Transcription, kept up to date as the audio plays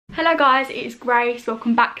Hello guys, it is Grace.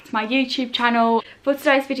 Welcome back to my YouTube channel. For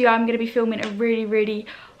today's video I'm going to be filming a really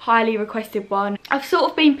highly requested one. I've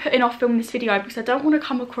sort of been putting off filming this video because I don't want to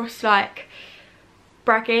come across like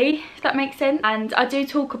braggy, if that makes sense. And I do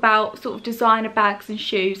talk about sort of designer bags and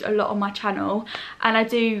shoes a lot on my channel, and I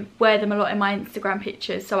do wear them a lot in my Instagram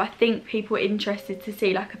pictures, so I think people are interested to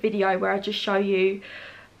see like a video where I just show you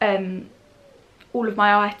all of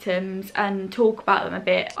my items and talk about them a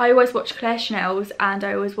bit. I always watch Claire Chanel's and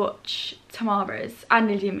I always watch Tamara's and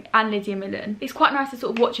Lydia Millen. It's quite nice to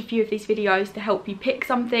sort of watch a few of these videos to help you pick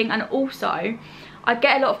something. And also I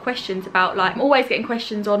get a lot of questions about, like, I'm always getting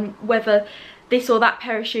questions on whether this or that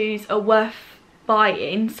pair of shoes are worth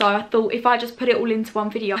buying, so I thought if I just put it all into one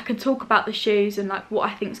video I can talk about the shoes and like what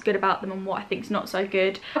I think's good about them and what I think's not so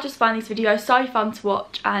good. I just find these videos so fun to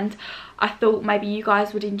watch and I thought maybe you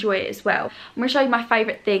guys would enjoy it as well. I'm going to show you my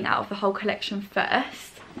favourite thing out of the whole collection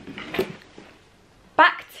first.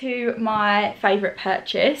 Back to my favourite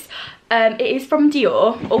purchase. It is from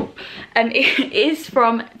Dior. It is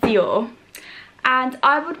from Dior, and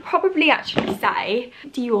I would probably actually say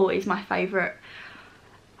Dior is my favourite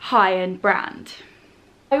high-end brand.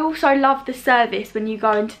 I also love the service when you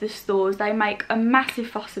go into the stores. They make a massive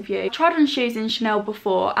fuss of you. I tried on shoes in Chanel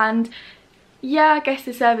before and yeah, I guess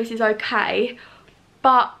the service is okay,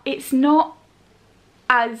 but it's not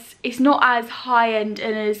as high-end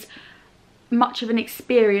and as much of an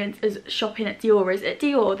experience as shopping at Dior is. At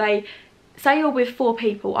Dior, they say you're with 4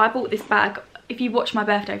 people. I bought this bag, if you watch my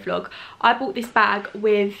birthday vlog, I bought this bag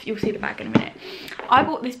with, you'll see the bag in a minute. I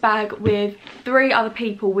bought this bag with 3 other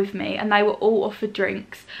people with me and they were all offered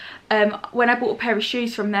drinks. When I bought a pair of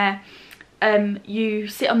shoes from there, you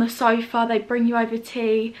sit on the sofa, they bring you over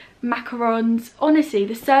tea, macarons. Honestly,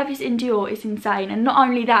 the service in Dior is insane, and not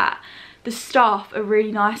only that, the staff are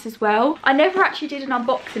really nice as well. I never actually did an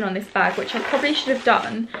unboxing on this bag, which I probably should have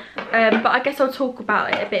done, but I guess I'll talk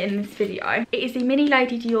about it a bit in this video. It is the Mini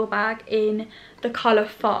Lady Dior bag in the colour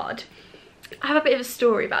Fard. I have a bit of a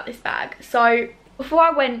story about this bag. So before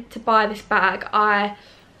I went to buy this bag, I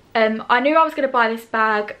knew I was going to buy this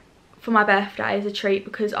bag for my birthday as a treat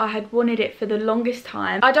because I had wanted it for the longest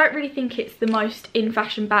time. I don't really think it's the most in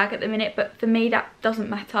fashion bag at the minute, but for me that doesn't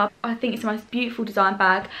matter. I think it's the most beautiful design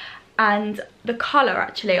bag, and the colour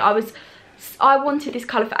actually, I wanted this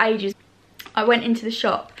colour for ages. I went into the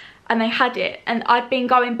shop and they had it, and I'd been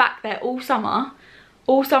going back there all summer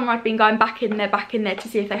I'd been going back in there to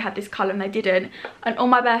see if they had this colour, and they didn't. And on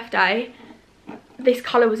my birthday this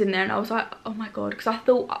colour was in there and I was like, oh my god, because I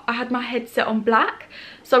thought I had my head set on black.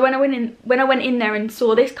 So when I went in there and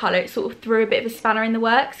saw this colour, it sort of threw a bit of a spanner in the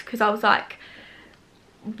works, because I was like,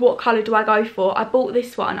 what colour do I go for? I bought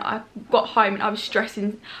this one. I got home and I was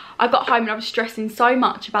stressing so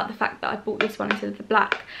much about the fact that I bought this one instead of the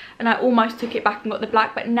black, and I almost took it back and got the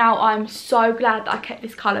black. But now I'm so glad that I kept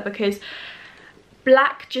this colour, because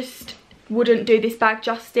black just wouldn't do this bag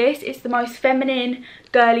justice. It's the most feminine,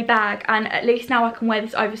 girly bag, and at least now I can wear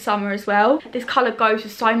this over summer as well. This colour goes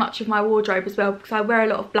with so much of my wardrobe as well, because I wear a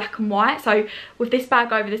lot of black and white, so with this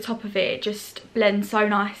bag over the top of it, it just blends so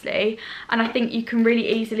nicely. And I think you can really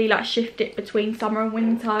easily like shift it between summer and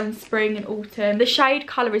winter and spring and autumn. The shade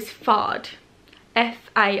colour is Fard,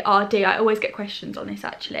 F-A-R-D. I always get questions on this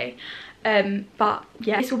actually. But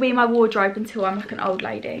yeah, this will be my wardrobe until I'm like an old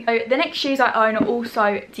lady. So the next shoes I own are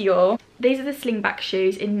also Dior. These are the slingback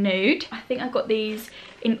shoes in nude. I think I got these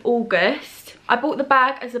in August. I bought the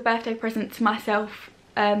bag as a birthday present to myself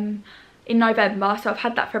in November, so I've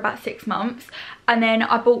had that for about 6 months. And then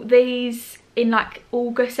I bought these in like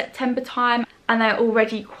August, September time, and they're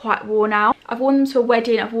already quite worn out. I've worn them to a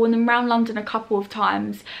wedding, I've worn them around London a couple of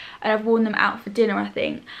times, and I've worn them out for dinner I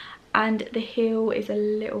think. And the heel is a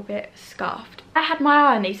little bit scuffed. I had my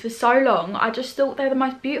eye on these for so long. I just thought they were the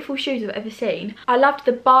most beautiful shoes I've ever seen. I loved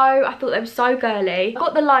the bow. I thought they were so girly. I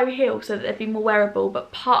got the low heel so that they'd be more wearable,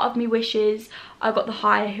 but part of me wishes I got the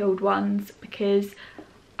higher heeled ones, because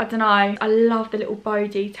I don't know, I love the little bow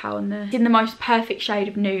detail on the, in the most perfect shade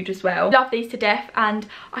of nude as well. Love these to death, and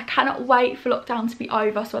I cannot wait for lockdown to be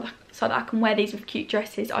over so that I can wear these with cute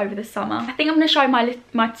dresses over the summer. I think I'm going to show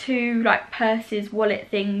my 2 like purses, wallet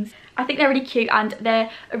things. I think they're really cute, and they're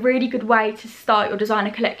a really good way to start your designer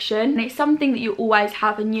collection. And it's something that you always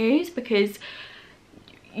have and use, because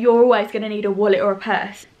you're always going to need a wallet or a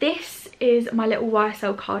purse. This is my little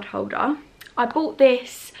YSL card holder. I bought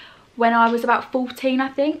this when I was about 14 I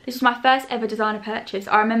think. This was my first ever designer purchase.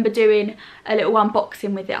 I remember doing a little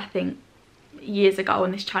unboxing with it I think years ago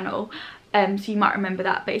on this channel, so you might remember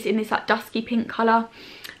that. But it's in this like dusky pink colour.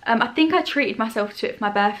 I think I treated myself to it for my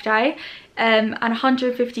birthday, and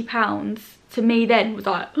 £150 to me then was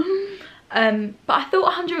like But I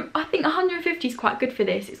thought I think 150 is quite good for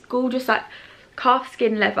this. It's gorgeous, like calf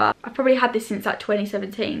skin leather. I've probably had this since like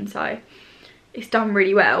 2017, so it's done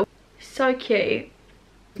really well. So cute. It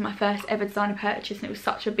was my first ever designer purchase and it was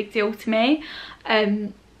such a big deal to me.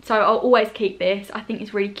 So I'll always keep this. I think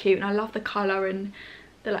it's really cute and I love the colour and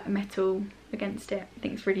the like metal against it. I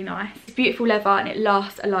think it's really nice. It's beautiful leather and it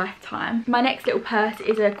lasts a lifetime. My next little purse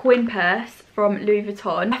is a coin purse from Louis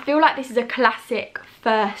Vuitton. I feel like this is a classic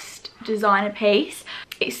first designer piece.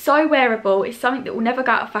 It's so wearable. It's something that will never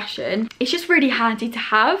go out of fashion. It's just really handy to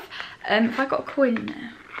have. If I got a coin in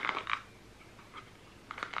there,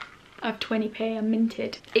 I have 20p, I'm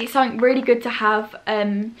minted. It's something really good to have.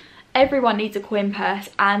 Everyone needs a coin purse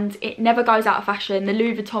and it never goes out of fashion. The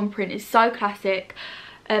Louis Vuitton print is so classic.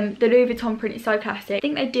 I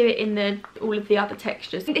think they do it in all of the other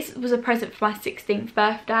textures. I think this was a present for my 16th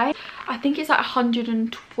birthday. I think it's like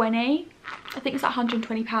 120. I think it's like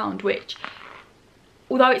 £120, which,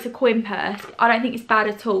 although it's a coin purse, I don't think it's bad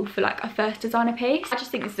at all for like a first designer piece. I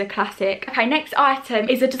just think this is a classic. Okay, next item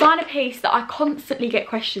is a designer piece that I constantly get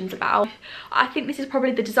questions about. I think this is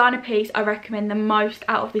probably the designer piece I recommend the most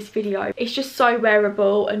out of this video. It's just so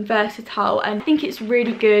wearable and versatile, and I think it's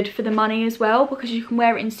really good for the money as well because you can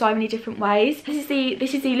wear it in so many different ways. This is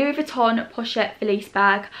the Louis Vuitton Pochette Felice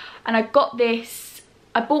bag, and I bought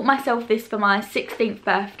myself this for my 16th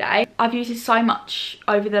birthday. I've used this so much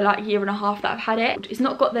over the like year and a half that I've had it. It's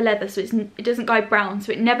not got the leather, so it doesn't go brown,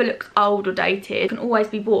 so it never looks old or dated. It can always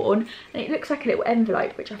be worn, and it looks like a little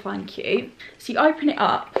envelope, which I find cute. So you open it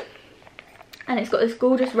up and it's got this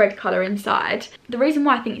gorgeous red colour inside. The reason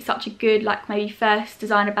why I think it's such a good like maybe first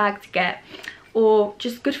designer bag to get, or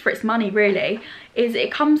just good for its money really, is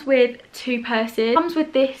it comes with two purses. It comes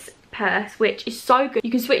with this purse, which is so good.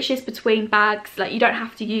 You can switch this between bags, like you don't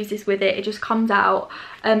have to use this with it, it just comes out,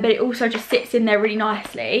 but it also just sits in there really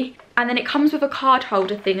nicely. And then it comes with a card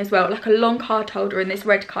holder thing as well, like a long card holder in this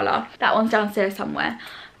red colour. That one's downstairs somewhere.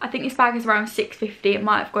 I think this bag is around £6.50. It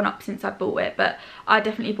might have gone up since I bought it, but I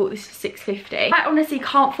definitely bought this for £6.50. I honestly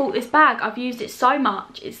can't fault this bag. I've used it so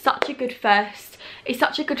much. It's such a good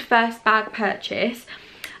first bag purchase,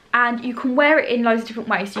 and you can wear it in loads of different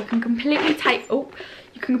ways. So you can completely take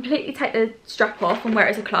the strap off and wear it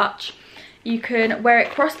as a clutch. You can wear it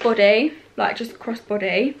crossbody, like just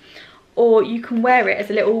crossbody, or you can wear it as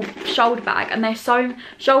a little shoulder bag. And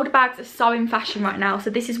shoulder bags are so in fashion right now, so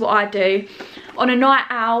this is what I do. On a night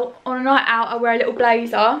out I wear a little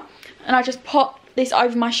blazer and I just pop this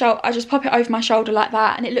over my shoulder. I just pop it over my shoulder like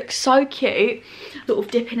that, and it looks so cute. Sort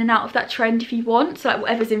of dip in and out of that trend if you want, so like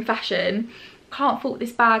whatever's in fashion. Can't fault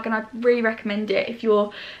this bag, and I'd really recommend it if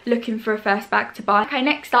you're looking for a first bag to buy. Okay,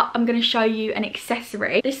 next up I'm going to show you an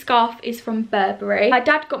accessory. This scarf is from Burberry. My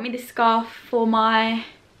dad got me this scarf for my,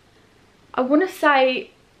 I want to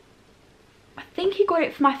say, I think he got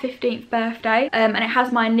it for my 15th birthday, and it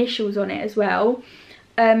has my initials on it as well.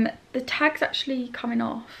 The tag's actually coming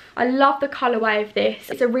off. I love the colourway of this.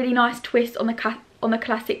 It's a really nice twist on the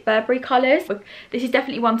classic Burberry colours. This is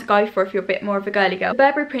definitely one to go for if you're a bit more of a girly girl. The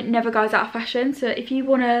Burberry print never goes out of fashion, so if you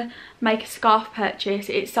want to make a scarf purchase,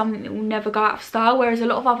 it's something that will never go out of style, whereas a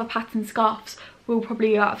lot of other pattern scarves will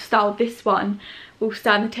probably go out of style. This one will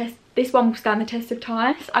stand the test. This one will stand the test of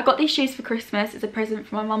time. I got these shoes for Christmas as a present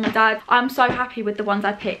from my mum and dad. I'm so happy with the ones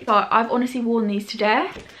I picked. So I've honestly worn these to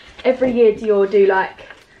death. Every year Dior do like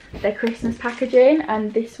their Christmas packaging,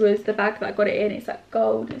 and this was the bag that I got it in. It's like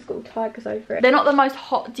gold and it's got tigers over it. They're not the most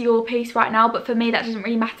hot Dior piece right now, but for me that doesn't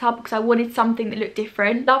really matter because I wanted something that looked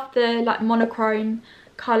different. Love the like monochrome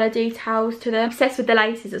colour details to them. Obsessed with the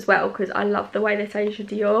laces as well because I love the way they say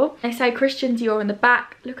Dior. They say Christian Dior on the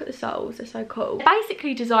back. Look at the soles, they're so cool. They're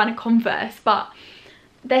basically designer Converse, but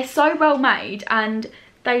they're so well made and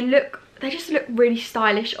they just look really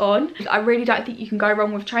stylish on. I really don't think you can go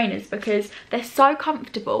wrong with trainers because they're so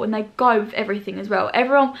comfortable and they go with everything as well.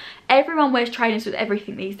 Everyone wears trainers with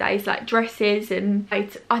everything these days, like dresses, and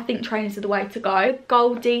I think trainers are the way to go.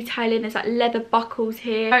 Gold detailing, there's like leather buckles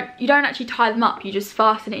here. You don't actually tie them up, you just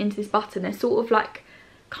fasten it into this button. They're sort of like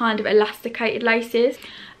kind of elasticated laces.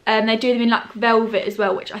 They do them in like velvet as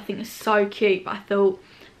well, which I think is so cute, but I thought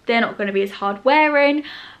they're not going to be as hard wearing.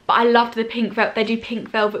 But I loved the pink velvet. They do pink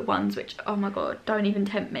velvet ones, which, oh my god, don't even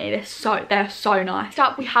tempt me. They're so nice. Next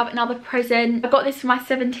up we have another present. I got this for my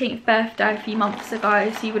 17th birthday a few months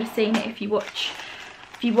ago, so you would have seen it if you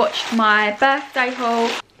watched my birthday haul.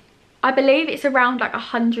 I believe it's around like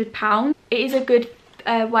 £100. It is a good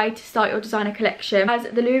way to start your designer collection. It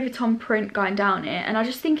has the Louis Vuitton print going down it, and I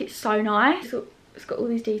just think it's so nice. It's got all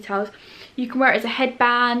these details. You can wear it as a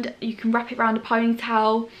headband, you can wrap it around a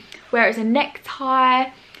ponytail, wear it as a necktie.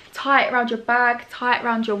 tie it around your bag, tie it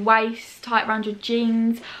around your waist, tie it around your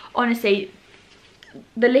jeans. Honestly,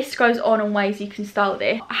 the list goes on ways you can style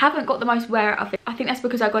this. I haven't got the most wear out of it. I think that's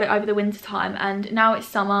because I got it over the winter time and now it's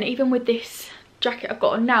summer. And even with this jacket I've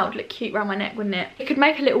got on now, it'd look cute around my neck, wouldn't it? It could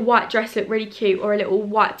make a little white dress look really cute, or a little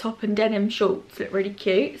white top and denim shorts look really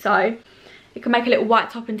cute. So it can make a little white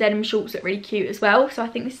top and denim shorts look really cute as well. So I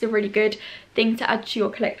think this is a really good thing to add to your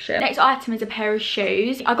collection. Next item is a pair of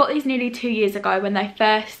shoes. I got these nearly 2 years ago when they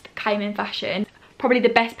first came in fashion. Probably the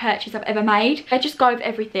best purchase I've ever made. They just go with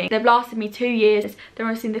everything. They've lasted me 2 years. They're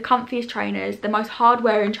honestly the comfiest trainers, the most hard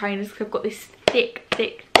wearing trainers, because I've got this thick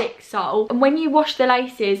sole. And when you wash the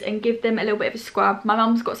laces and give them a little bit of a scrub, my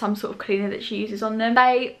mum's got some sort of cleaner that she uses on them,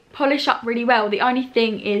 they polish up really well. The only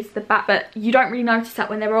thing is the back, but you don't really notice that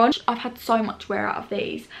when they're on. I've had so much wear out of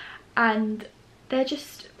these and they're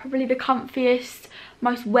just probably the comfiest,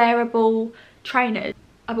 most wearable trainers.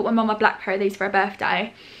 I bought my mum a black pair of these for her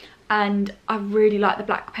birthday and I really like the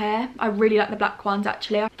black pair. I really like the black ones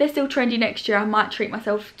actually. If they're still trendy next year, I might treat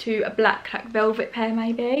myself to a black like velvet pair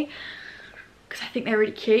maybe, because I think they're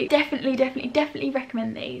really cute. Definitely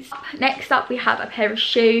recommend these. Next up we have a pair of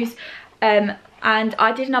shoes, and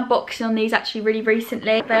I did an unboxing on these actually really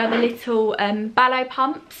recently. They are the little ballet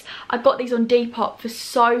pumps. I got these on Depop for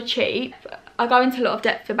so cheap. I go into a lot of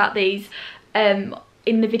depth about these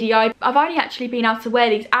in the video. I've only actually been able to wear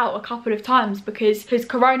these out a couple of times because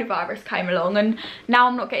coronavirus came along, and now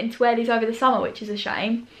I'm not getting to wear these over the summer, which is a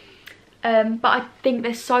shame. But I think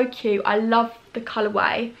they're so cute. I love the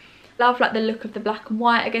colourway. Love like the look of the black and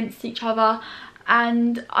white against each other,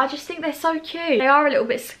 and I just think they're so cute. They are a little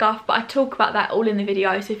bit scuffed, but I talk about that all in the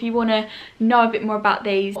video, so if you want to know a bit more about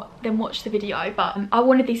these then watch the video. But I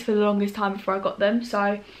wanted these for the longest time before I got them,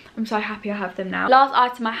 so I'm so happy I have them now. Last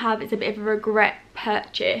item I have is a bit of a regret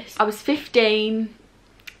purchase. I was 15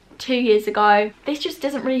 2 years ago. This just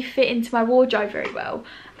doesn't really fit into my wardrobe very well,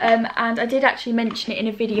 and I did actually mention it in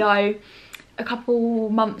a video a couple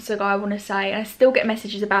months ago, I want to say, and I still get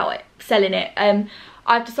messages about it, selling it.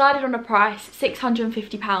 I've decided on a price,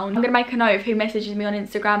 £650. I'm going to make a note of who messages me on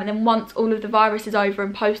Instagram, and then once all of the virus is over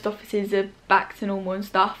and post offices are back to normal and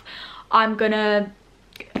stuff, I'm going to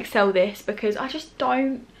sell this, because I just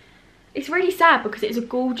don't, it's really sad because it's a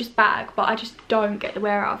gorgeous bag, but I just don't get the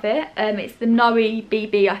wear out of it. It's the Noe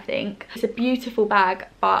BB, I think. It's a beautiful bag,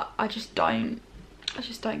 but I just don't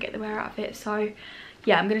get the wear out of it. So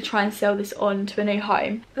yeah, I'm going to try and sell this on to a new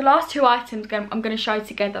home. The last two items I'm going to show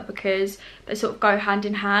together because they sort of go hand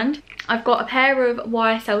in hand. I've got a pair of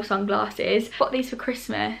YSL sunglasses. Got these for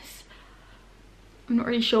Christmas. I'm not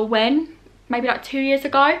really sure when. Maybe like 2 years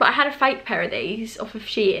ago. But I had a fake pair of these off of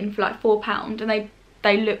Shein for like £4, and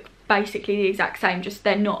they look basically the exact same, just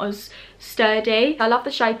they're not as sturdy. I love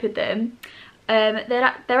the shape of them. They're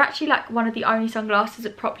actually like one of the only sunglasses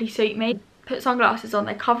that properly suit me. Put sunglasses on,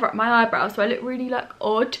 they cover up my eyebrows, so I look really like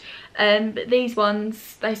odd, but these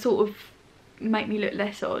ones, they sort of make me look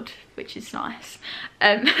less odd, which is nice.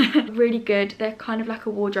 Really good. They're kind of like a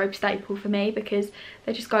wardrobe staple for me because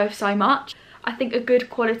they just go with so much. I think a good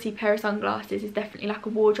quality pair of sunglasses is definitely like a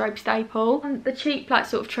wardrobe staple. And the cheap like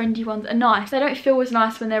sort of trendy ones are nice. They don't feel as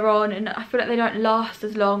nice when they're on, and I feel like they don't last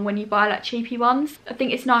as long when you buy like cheapy ones. I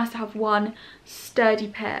think it's nice to have one sturdy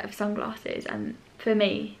pair of sunglasses, and for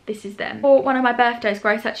me this is them. For one of my birthdays,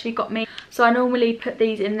 Grace actually got me, so I normally put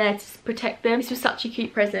these in there to protect them. This was such a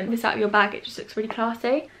cute present. This out of your bag, it just looks really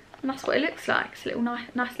classy, and that's what it looks like. It's a little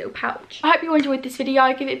nice little pouch. I hope you enjoyed this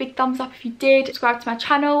video. Give it a big thumbs up if you did. Subscribe to my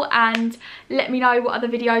channel and let me know what other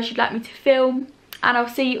videos you'd like me to film, and I'll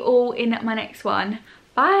see you all in my next one.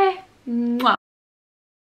 Bye. Mwah.